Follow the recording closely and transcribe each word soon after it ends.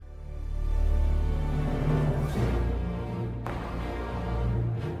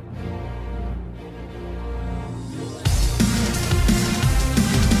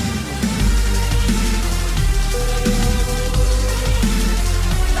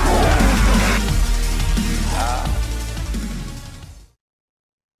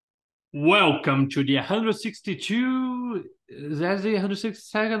Welcome to the 162, that's the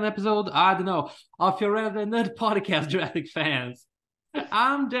 162nd episode, I don't know, of your Rather Nerd podcast, Jurassic fans.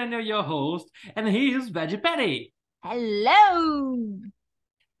 I'm Daniel, your host, and he is Veggie Patty. Hello.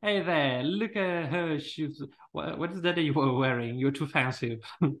 Hey there, look at her shoes. What is that you were wearing? You're too fancy.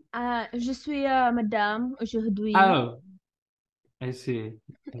 Je suis madame aujourd'hui. Oh, I see.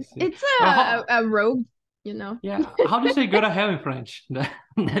 I see. It's Well, a robe, you know. yeah, how do you say good to have in French?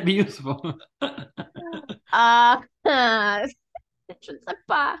 That'd be useful. Uh, je ne sais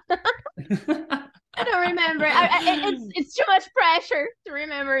pas. I don't remember. It's too much pressure to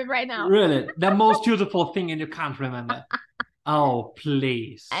remember it right now. Really, the most useful thing and you can't remember. Oh,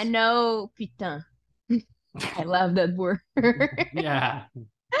 please. I know, putain. I love that word. Yeah.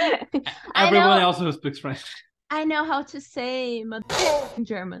 I Everyone know. else who speaks French. I know how to say in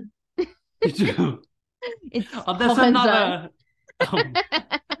German. You do. It's Oh, that's Hohenzollern. another. Oh,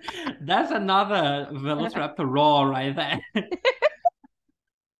 that's another Velociraptor roar right there.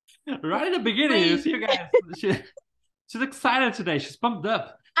 Right at the beginning, you Please. see, you guys. She's excited today. She's pumped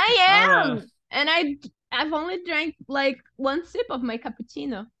up. Our, I am. And I've only drank like one sip of my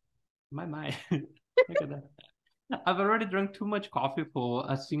cappuccino. my. Look at that. I've already drank too much coffee for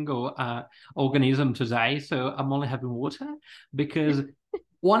a single organism today, so I'm only having water because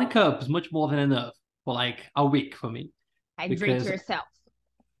one cup is much more than enough for like a week for me. Hydrate Because yourself.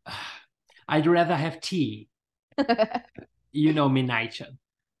 I'd rather have tea. You know me, nature.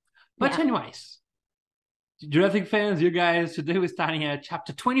 But Yeah. anyways, Jurassic fans, you guys, today we're starting at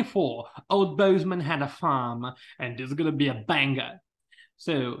chapter 24. Old Boseman Had a Farm, and this is gonna be a banger.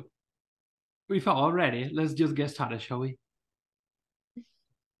 So, if you're all ready, let's just get started, shall we?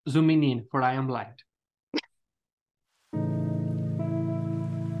 Zooming in, for I am blind.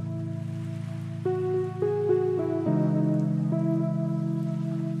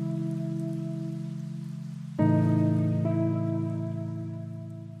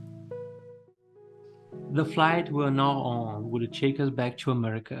 The flight we were now on would take us back to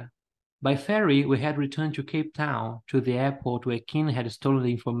America. By ferry, we had returned to Cape Town, to the airport where Keane had stolen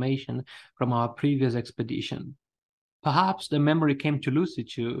the information from our previous expedition. Perhaps the memory came to Lucy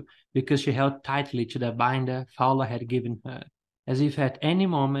too, because she held tightly to the binder Fowler had given her, as if at any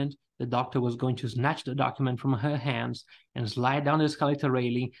moment the doctor was going to snatch the document from her hands and slide down the escalator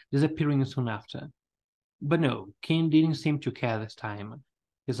railing, disappearing soon after. But no, Keane didn't seem to care this time.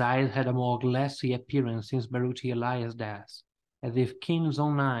 His eyes had a more glassy appearance since Baruti Elias' death, as if Keane's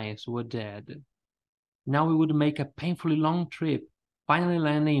own eyes were dead. Now we would make a painfully long trip, finally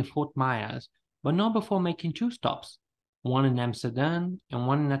landing in Fort Myers, but not before making two stops, one in Amsterdam and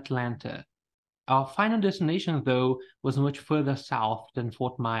one in Atlanta. Our final destination, though, was much further south than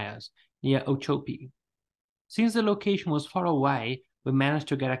Fort Myers, near Okeechobee. Since the location was far away, we managed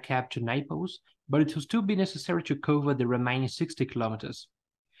to get a cab to Naples, but it would still be necessary to cover the remaining 60 kilometers.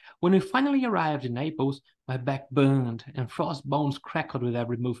 When we finally arrived in Naples, my back burned and frost bones crackled with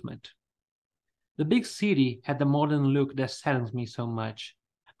every movement. The big city had the modern look that saddens me so much.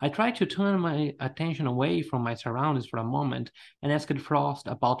 I tried to turn my attention away from my surroundings for a moment and asked Frost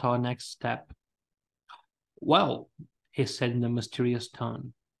about our next step. Well, he said in a mysterious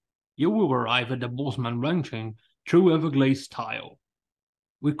tone, you will arrive at the Boseman Ranch in true Everglades style.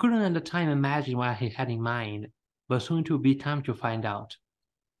 We couldn't at the time imagine what he had in mind, but soon it would be time to find out.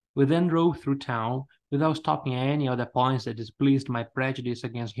 We then drove through town without stopping at any other points that displeased my prejudice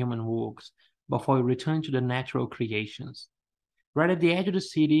against human walks before we returned to the natural creations. Right at the edge of the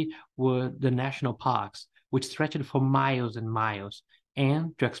city were the national parks, which stretched for miles and miles,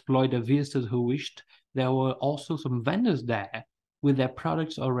 and to exploit the visitors who wished, there were also some vendors there with their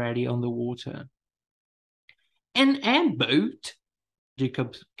products already on the water. An airboat?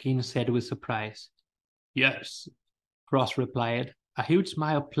 Jacob Keane said with surprise. Yes, Cross replied, a huge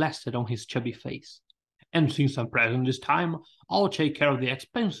smile plastered on his chubby face. And since I'm present this time, I'll take care of the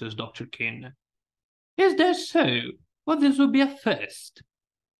expenses, Dr. Keane. Is that so? Well, this will be a first.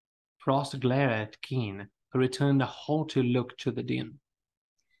 Frost glared at Keane, who returned a haughty look to the din.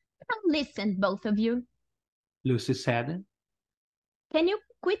 Now listen, both of you. Lucy said. Can you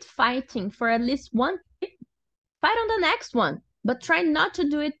quit fighting for at least one trip? Fight on the next one, but try not to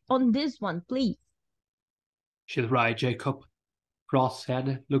do it on this one, please. She's right, Jacob, Frost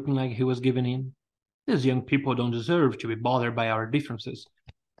said, looking like he was giving in. These young people don't deserve to be bothered by our differences.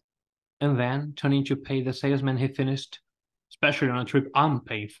 And then, turning to pay the salesman, he finished, especially on a trip I'm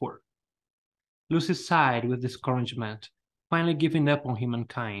paying for. Lucy sighed with discouragement, finally giving up on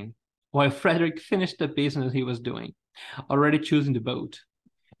humankind, while Frederick finished the business he was doing, already choosing the boat.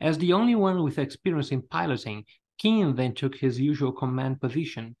 As the only one with experience in piloting, Keen then took his usual command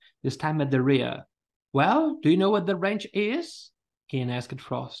position, this time at the rear. Well, do you know what the ranch is? Keen asked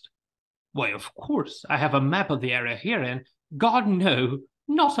Frost. Why, of course, I have a map of the area here, and God, no,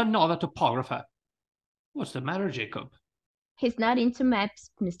 not another topographer. What's the matter, Jacob? He's not into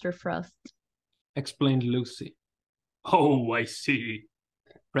maps, Mr. Frost, Explained Lucy. Oh, I see,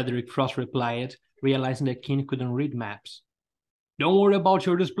 Frederick Frost replied, realizing that Keen couldn't read maps. Don't worry about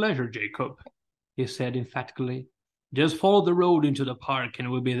your displeasure, Jacob, he said emphatically. Just follow the road into the park and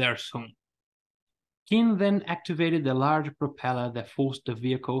we'll be there soon. Keen then activated the large propeller that forced the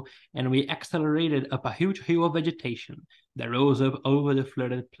vehicle, and we accelerated up a huge hill of vegetation that rose up over the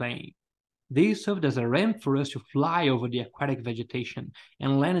flooded plain. This served as a ramp for us to fly over the aquatic vegetation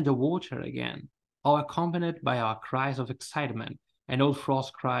and land in the water again, all accompanied by our cries of excitement and old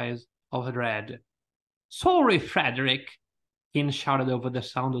Frost cries of dread. Sorry, Frederick, Keen shouted over the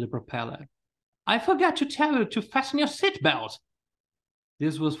sound of the propeller. I forgot to tell you to fasten your seatbelt.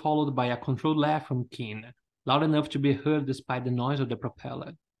 This was followed by a controlled laugh from Keen, loud enough to be heard despite the noise of the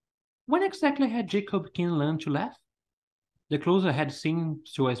propeller. When exactly had Jacob Keen learned to laugh? The closest I had seen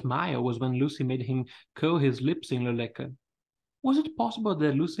to a smile was when Lucy made him curl his lips in Luleka. Was it possible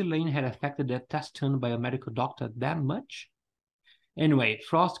that Lucy Lane had affected that test done by a medical doctor that much? Anyway,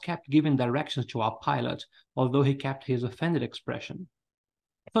 Frost kept giving directions to our pilot, although he kept his offended expression.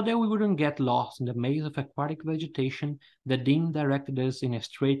 So that we wouldn't get lost in the maze of aquatic vegetation, the Dean directed us in a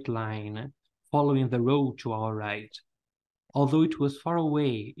straight line, following the road to our right. Although it was far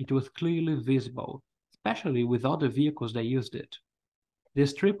away, it was clearly visible, especially with other vehicles that used it.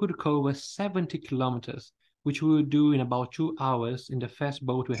 This trip would cover 70 kilometers, which we would do in about 2 hours in the fast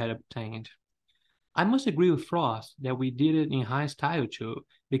boat we had obtained. I must agree with Frost that we did it in high style too,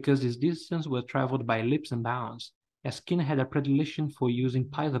 because this distance was traveled by leaps and bounds, as Keen had a predilection for using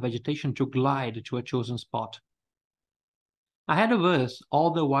piles of vegetation to glide to a chosen spot. Ahead of us, all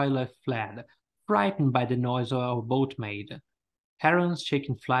the wildlife fled, frightened by the noise our boat made. Herons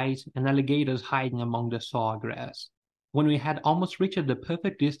taking flight and alligators hiding among the sawgrass. When we had almost reached the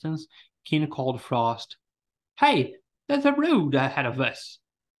perfect distance, Keen called Frost. Hey, there's a road ahead of us.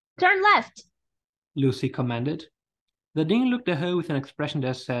 Turn left, Lucy commanded. The Dean looked at her with an expression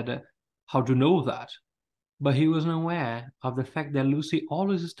that said, How do you know that? But he was unaware of the fact that Lucy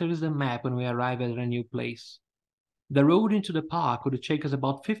always studies the map when we arrive at a new place. The road into the park would take us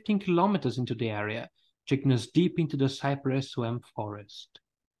about 15 kilometers into the area, taking us deep into the cypress swamp forest.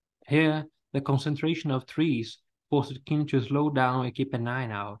 Here, the concentration of trees forced Keen to slow down and keep an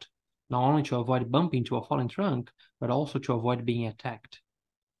eye out, not only to avoid bumping into a fallen trunk, but also to avoid being attacked.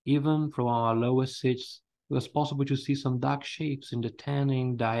 Even from our lowest seats, it was possible to see some dark shapes in the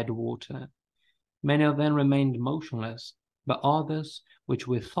tanning dyed water. Many of them remained motionless, but others, which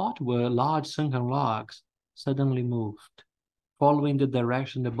we thought were large sunken logs, suddenly moved, following the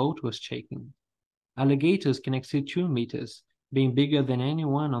direction the boat was taking. Alligators can exceed 2 meters, being bigger than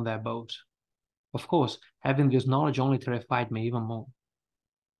anyone on their boat. Of course, having this knowledge only terrified me even more.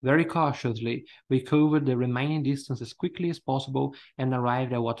 Very cautiously, we covered the remaining distance as quickly as possible and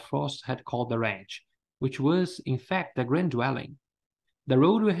arrived at what Frost had called the ranch, which was, in fact, the grand dwelling. The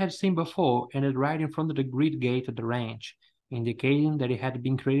road we had seen before ended right in front of the grid gate of the ranch, indicating that it had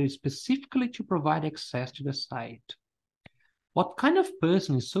been created specifically to provide access to the site. What kind of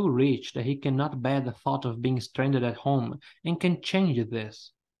person is so rich that he cannot bear the thought of being stranded at home and can change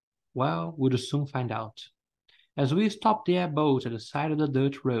this? Well, we'd soon find out. As we stopped the airboat at the side of the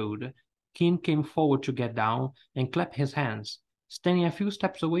dirt road, Keen came forward to get down and clap his hands, standing a few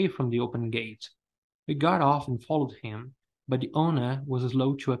steps away from the open gate. We got off and followed him, but the owner was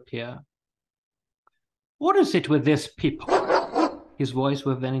slow to appear. What is it with these people? His voice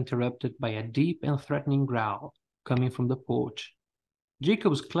was then interrupted by a deep and threatening growl coming from the porch.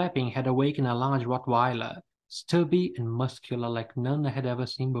 Jacob's clapping had awakened a large Rottweiler, stubby and muscular like none I had ever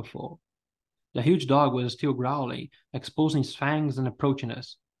seen before. The huge dog was still growling, exposing his fangs and approaching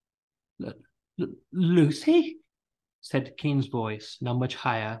us. Lucy? Said Keen's voice, now much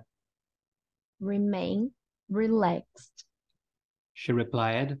higher. remain relaxed, She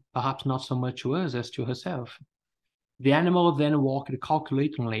replied, perhaps not so much to us as to herself. The animal then walked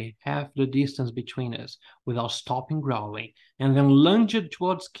calculatingly half the distance between us without stopping growling, and then lunged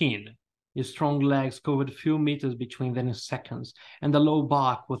towards Keen. His strong legs covered a few meters between them in seconds, and the low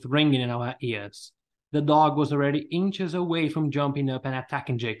bark was ringing in our ears. The dog was already inches away from jumping up and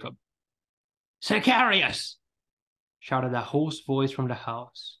attacking Jacob. Sicarius! Shouted a hoarse voice from the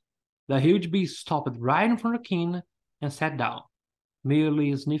house. The huge beast stopped right in front of Keen and sat down,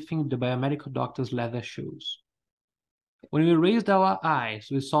 merely sniffing the biomedical doctor's leather shoes. When we raised our eyes,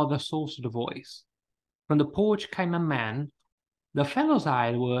 we saw the source of the voice. From the porch came a man. The fellow's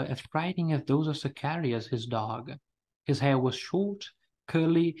eyes were as frightening as those of Zacharias, his dog. His hair was short,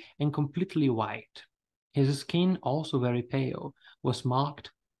 curly, and completely white. His skin, also very pale, was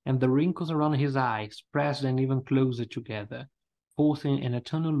marked, and the wrinkles around his eyes pressed them even closer together, forcing an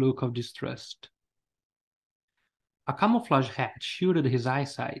eternal look of distrust. A camouflage hat shielded his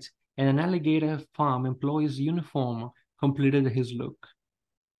eyesight, and an alligator farm employee's uniform completed his look.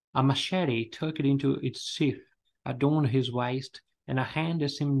 A machete tucked into its sheath adorned his waist, and a hand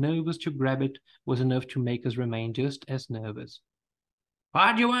that seemed nervous to grab it was enough to make us remain just as nervous.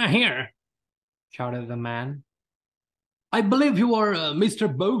 "What do you want here?" shouted the man. "I believe you are Mr.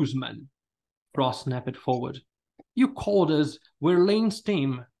 Boseman," Frost snapped forward. "You called us. We're Lane's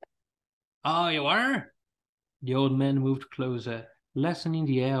team." "Oh, you are?" The old man moved closer, lessening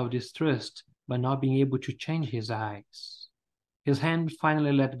the air of distrust by not being able to change his eyes. His hand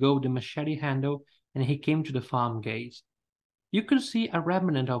finally let go of the machete handle, and he came to the farm gate. You could see a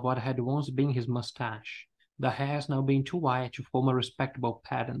remnant of what had once been his mustache, the hairs now being too white to form a respectable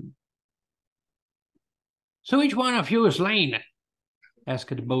pattern. "So which one of you is Lane?"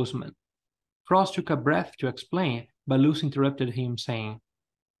 asked Boseman. Frost took a breath to explain, but Lucy interrupted him, saying,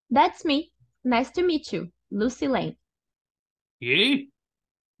 "That's me. Nice to meet you, Lucy Lane." "Ye?"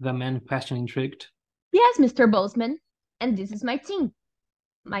 the man questioned, intrigued. "Yes, Mr. Boseman. And this is my team.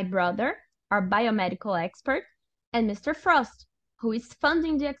 My brother, our biomedical expert, and Mr. Frost, who is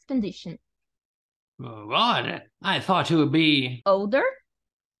funding the expedition." "Oh, God, I thought you would be..." "Older?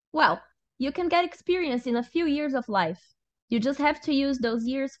 Well, you can get experience in a few years of life. You just have to use those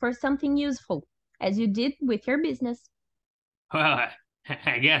years for something useful, as you did with your business." "Well,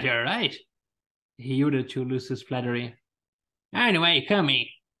 I guess you're right," he yielded to Lucy's flattery. "Anyway, come in.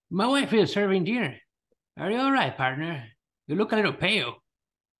 My wife is serving dinner. Are you all right, partner? You look a little pale."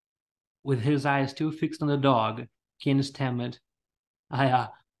 With his eyes still fixed on the dog, Ken stammered, I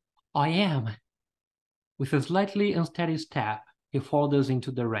am." With a slightly unsteady step, he followed us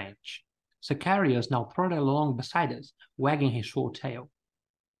into the ranch. Zacharias now trotted along beside us, wagging his short tail.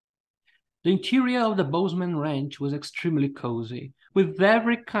 The interior of the Boseman Ranch was extremely cozy, with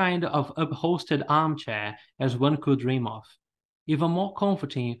every kind of upholstered armchair as one could dream of. Even more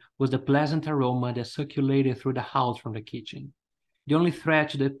comforting was the pleasant aroma that circulated through the house from the kitchen. The only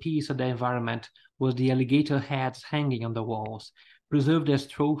threat to the peace of the environment was the alligator heads hanging on the walls, preserved as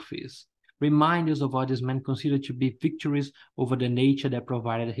trophies, reminders of what this man considered to be victories over the nature that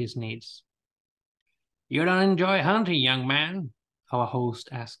provided his needs. "You don't enjoy hunting, young man?" our host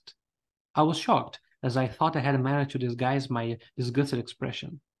asked. I was shocked, as I thought I had managed to disguise my disgusted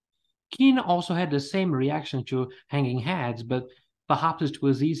expression. Keen also had the same reaction to hanging heads, but perhaps it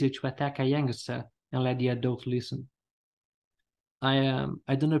was easier to attack a youngster and let the adult listen. I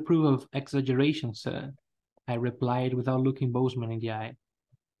don't approve of exaggeration, sir," I replied without looking Boseman in the eye.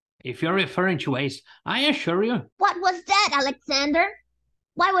 "If you're referring to Ace, I assure you..." "What was that, Alexander?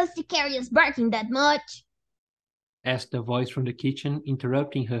 Why was Sicarius barking that much?" asked a voice from the kitchen,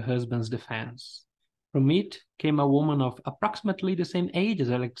 interrupting her husband's defense. From it came a woman of approximately the same age as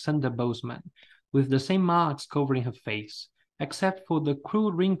Alexander Boseman, with the same marks covering her face, except for the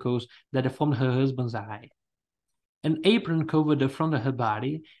cruel wrinkles that deformed her husband's eye. An apron covered the front of her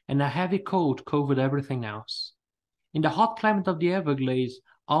body, and a heavy coat covered everything else. In the hot climate of the Everglades,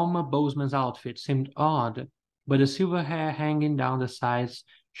 Alma Boseman's outfit seemed odd, but the silver hair hanging down the sides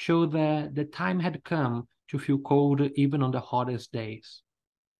showed that the time had come to feel cold even on the hottest days.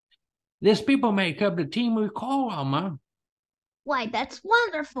 "These people make up the team we call, Alma." "Why, that's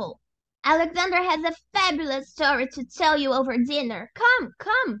wonderful. Alexander has a fabulous story to tell you over dinner. Come,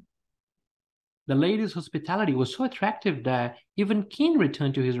 come." The lady's hospitality was so attractive that even Keen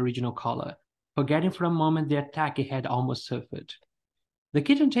returned to his original color, forgetting for a moment the attack he had almost suffered. The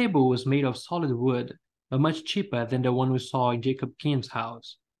kitchen table was made of solid wood, but much cheaper than the one we saw in Jacob Keen's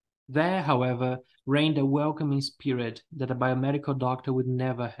house. There, however, reigned a welcoming spirit that a biomedical doctor would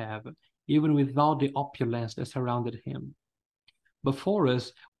never have, even without the opulence that surrounded him. Before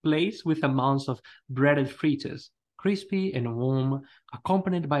us, plates with amounts of breaded fritters, crispy and warm,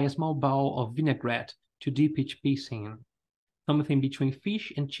 accompanied by a small bowl of vinaigrette to dip each piece in. Something between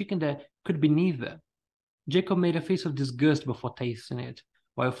fish and chicken that could be neither. Jacob made a face of disgust before tasting it,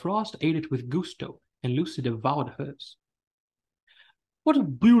 while Frost ate it with gusto, and Lucy devoured hers. "What a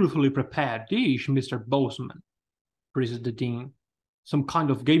beautifully prepared dish, Mr. Boseman," praised the Dean. "Some kind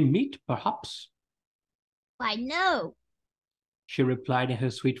of game meat, perhaps?" "Why, no." she replied in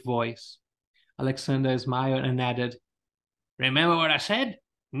her sweet voice. Alexander smiled and added, "Remember what I said?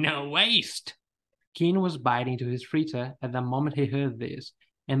 No waste." Keen was biting into his fritter at the moment he heard this,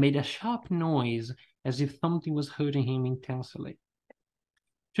 and made a sharp noise as if something was hurting him intensely.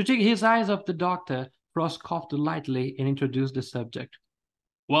 To take his eyes off the doctor, Frost coughed lightly and introduced the subject.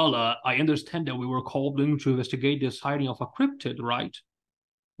 Well, I understand that we were called in to investigate the sighting of a cryptid, right?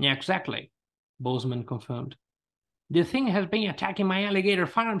 Yeah, exactly, Boseman confirmed. The thing has been attacking my alligator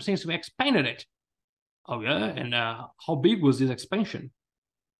farm since we expanded it. Oh, yeah? And how big was this expansion?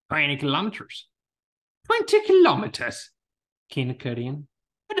 20 kilometers. 20 kilometers? Keen cut in.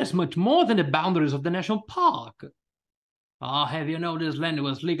 That is much more than the boundaries of the national park. Oh, have you know this land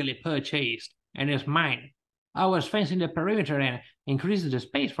was legally purchased and is mine? I was fencing the perimeter and increased the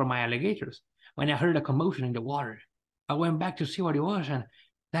space for my alligators when I heard a commotion in the water. I went back to see what it was, and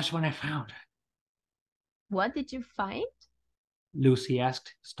that's when I found. What did you find? Lucy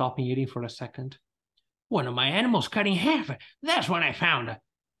asked, stopping eating for a second. One of my animals cut in half. That's what I found.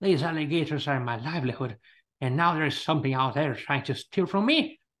 These alligators are my livelihood, and now there is something out there trying to steal from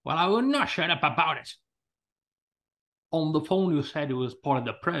me. Well, I will not shut up about it. On the phone you said it was part of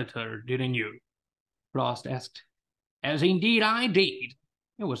the predator, didn't you? Frost asked. As indeed I did.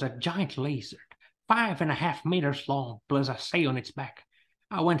 It was a giant lizard, 5.5 meters long, plus a sail on its back.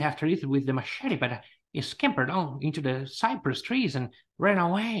 I went after it with the machete, but it scampered on into the cypress trees and ran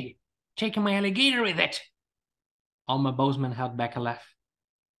away, taking my alligator with it. Alma Boseman held back a laugh.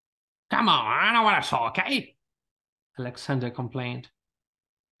 Come on, I know what I saw, okay? Alexander complained.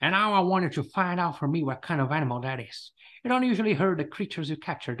 And now I wanted to find out for me what kind of animal that is. You don't usually hurt the creatures you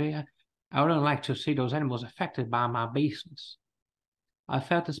capture, do you? I wouldn't like to see those animals affected by my business. I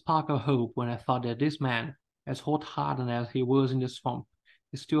felt a spark of hope when I thought that this man, as hot-hearted as he was in the swamp,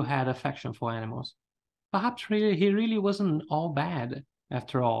 still had affection for animals. Perhaps he really wasn't all bad,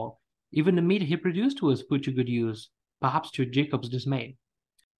 after all. Even the meat he produced was put to good use, perhaps to Jacob's dismay.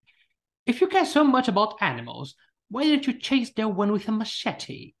 If you care so much about animals, why didn't you chase that one with a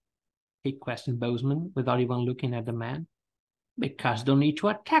machete? He questioned Boseman without even looking at the man. Because you don't need to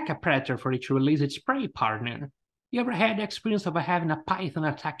attack a predator for it to release its prey, partner. You ever had the experience of having a python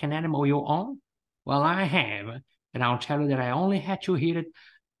attack an animal you own? Well, I have, and I'll tell you that I only had to hit it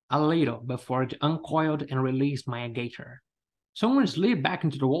a little before it uncoiled and released my gator. Someone slid back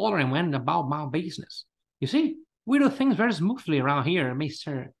into the water and went about my business. You see, we do things very smoothly around here,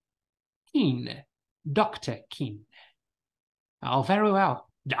 Mr. Keen. Dr. Keen. Oh, very well,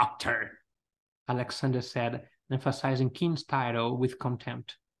 Doctor, Alexander said, emphasizing Keen's title with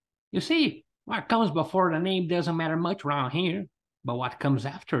contempt. You see, what comes before the name doesn't matter much around here, but what comes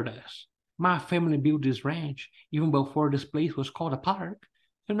after does. My family built this ranch even before this place was called a park,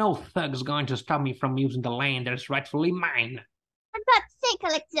 so no thug's going to stop me from using the land that is rightfully mine. For God's sake,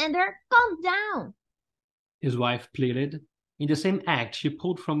 Alexander, calm down, His wife pleaded. In the same act, she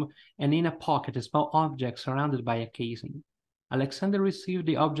pulled from an inner pocket a small object surrounded by a casing. Alexander received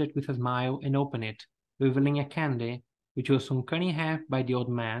the object with a smile and opened it, revealing a candy, which was soon cut in half by the old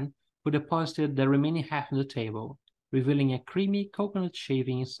man, who deposited the remaining half on the table, revealing a creamy coconut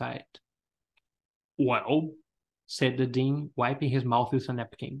shaving inside. Well, said the dean, wiping his mouth with a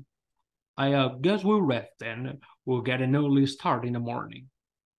napkin. I guess we'll rest then. We'll get an early start in the morning.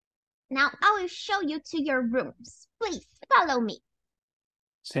 Now I will show you to your rooms. Please follow me,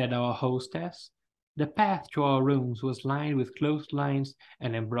 said our hostess. The path to our rooms was lined with clotheslines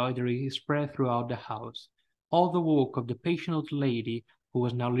and embroidery spread throughout the house, all the work of the patient old lady who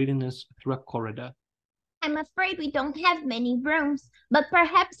was now leading us through a corridor. I'm afraid we don't have many rooms, but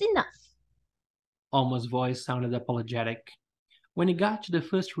perhaps enough. Alma's voice sounded apologetic. When he got to the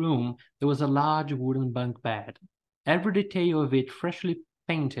first room, there was a large wooden bunk bed, every detail of it freshly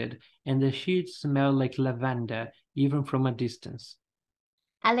painted, and the sheets smelled like lavender even from a distance.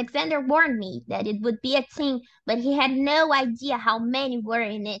 Alexander warned me that it would be a team, but he had no idea how many were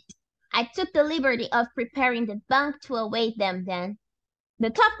in it. I took the liberty of preparing the bunk to await them then. The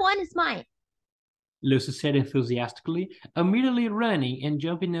top one is mine, Lucy said enthusiastically, immediately running and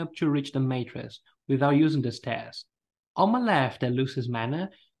jumping up to reach the mattress without using the stairs. Alma laughed at Lucy's manner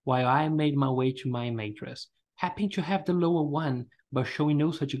while I made my way to my mattress, happy to have the lower one, but showing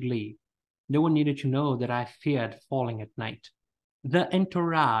no such glee. No one needed to know that I feared falling at night. The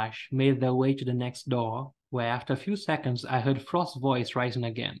entourage made their way to the next door, where after a few seconds I heard Frost's voice rising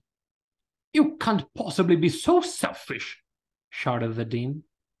again. You can't possibly be so selfish, shouted the dean.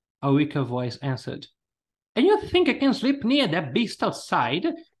 A weaker voice answered. And you think I can sleep near that beast outside?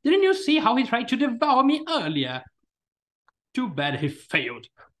 Didn't you see how he tried to devour me earlier? Too bad he failed.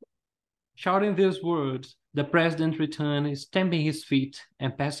 Shouting these words, the president returned, stamping his feet,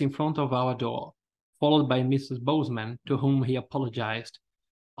 and passed in front of our door, followed by Mrs. Boseman, to whom he apologized.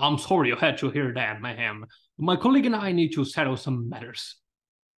 I'm sorry you had to hear that, ma'am. My colleague and I need to settle some matters.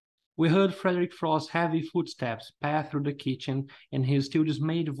 We heard Frederick Frost's heavy footsteps pass through the kitchen, and his still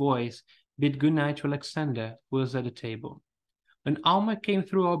dismayed voice bid goodnight to Alexander, who was at the table. When Alma came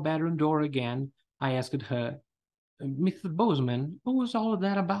through our bedroom door again, I asked her, Mrs. Boseman, what was all of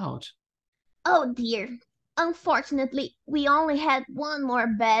that about? Oh dear. Unfortunately, we only had one more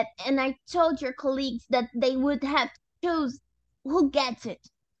bed, and I told your colleagues that they would have to choose who gets it.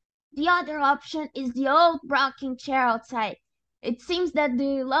 The other option is the old rocking chair outside. It seems that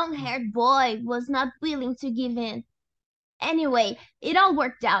the long-haired boy was not willing to give in. Anyway, it all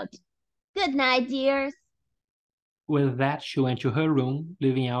worked out. Good night, dears. With that, she went to her room,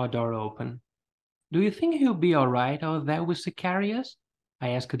 leaving our door open. Do you think he'll be all right out there with Sicarius? I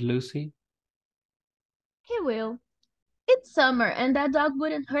asked Lucy. He will. It's summer, and that dog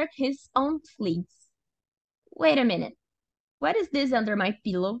wouldn't hurt his own fleas. Wait a minute. What is this under my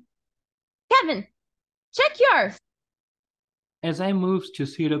pillow? Kevin, check yours! As I moved to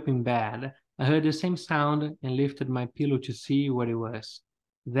sit up in bed, I heard the same sound and lifted my pillow to see what it was.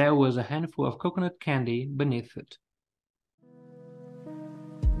 There was a handful of coconut candy beneath it.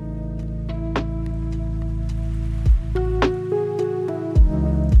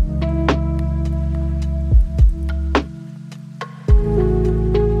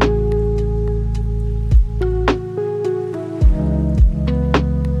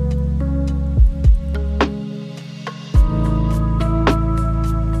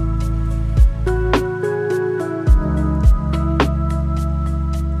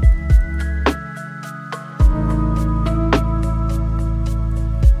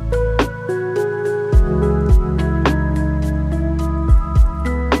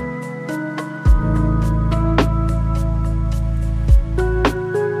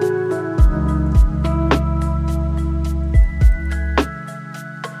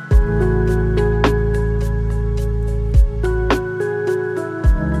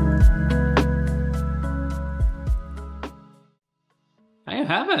 I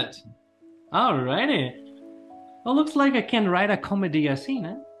have it. Alrighty. Well, looks like I can write a comedy scene,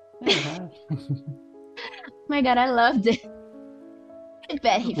 eh? Yeah. My God, I loved it. I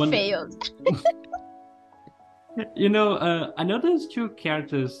bet he failed. I know those two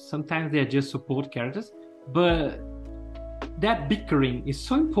characters, sometimes they're just support characters, but that bickering is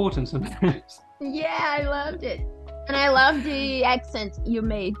so important sometimes. Yeah, I loved it. And I love the accent you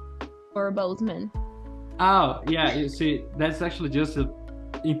made for Boseman. Oh, yeah, you see, that's actually just a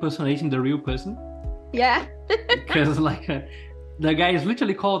impersonating the real person. Yeah. Because, the guy is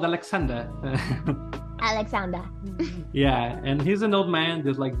literally called Alexander. Alexander. Yeah, and he's an old man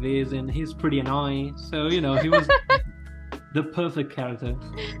just like this, and he's pretty annoying. So, he was the perfect character.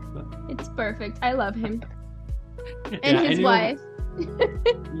 It's perfect. I love him. And yeah, his wife.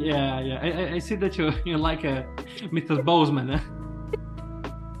 Yeah. I see that you like Mr. Boseman.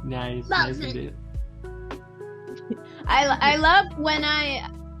 Nice indeed. I love when I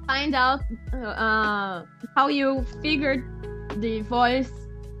find out how you figured the voice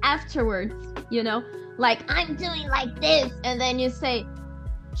afterwards, like I'm doing like this, and then you say,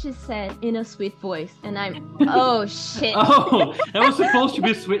 she said in a sweet voice, and I'm, oh shit. Oh, that was supposed to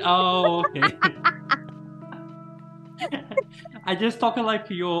be sweet. Oh, okay. I just talking like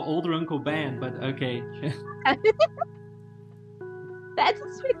your older Uncle Ben, but okay. That's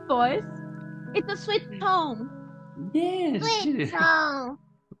a sweet voice. It's a sweet tone. Yes. Sweet tone.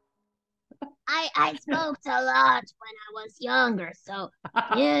 I smoked a lot when I was younger, so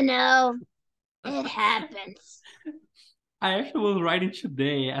it happens. I actually was writing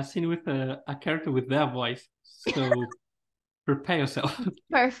today a scene with a character with that voice, so prepare yourself.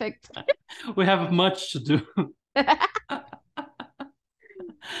 Perfect. We have much to do.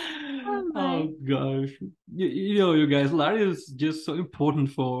 Oh gosh, you guys, Larry is just so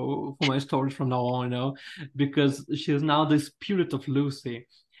important for my stories from now on, because she's now the spirit of Lucy,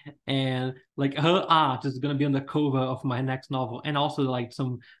 and her art is gonna be on the cover of my next novel, and also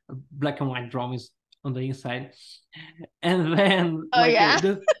some black and white drawings on the inside, and then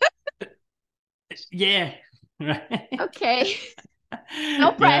yeah, right. Okay.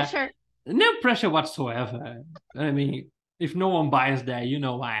 No pressure. Yeah. No pressure whatsoever. I mean, if no one buys that, you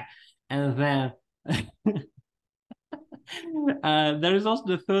know why. And then there is also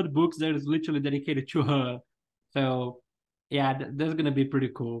the third book that is literally dedicated to her. So yeah, that's gonna be pretty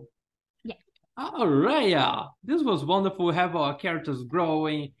cool. Yeah. All right, yeah. This was wonderful. We have our characters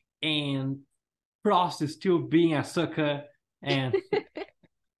growing, and Frost is still being a sucker, and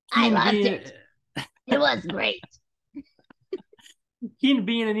I loved it. It was great. Keen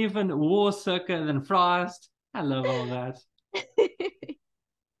being an even worse sucker than Frost. I love all that.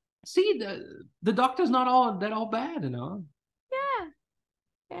 See, the doctor's not all bad, Yeah.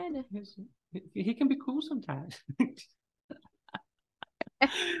 He can be cool sometimes.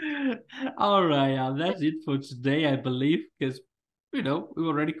 All right, that's it for today, I believe, because we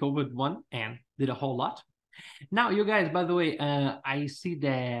already covered one and did a whole lot. Now, you guys, by the way, I see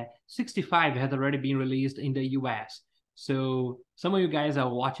that 65 has already been released in the US. So some of you guys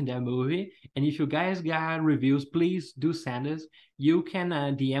are watching that movie, and if you guys got reviews, please do send us. You can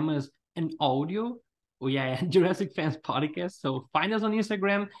DM us an audio. Oh yeah, Jurassic Fans Podcast. So find us on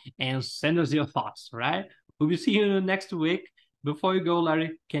Instagram and send us your thoughts, right? We will see you next week. Before you go,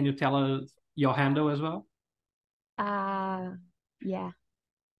 Larry, can you tell us your handle as well? Yeah.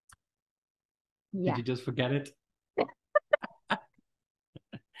 Did Yeah. you just forget it?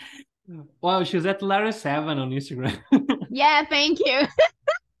 Well, she's at Larry7 on Instagram. Yeah, thank you.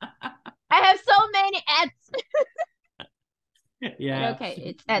 I have so many ads. Yeah. Okay,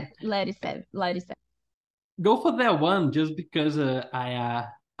 it's at Lady 7. Go for that one just because I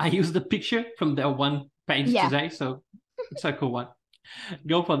used the picture from that one page Yeah. today, so it's a cool one.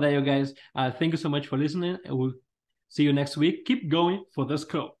 Go for that, you guys. Thank you so much for listening. We'll see you next week. Keep going for the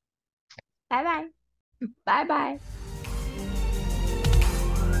scope. Bye bye. Bye bye.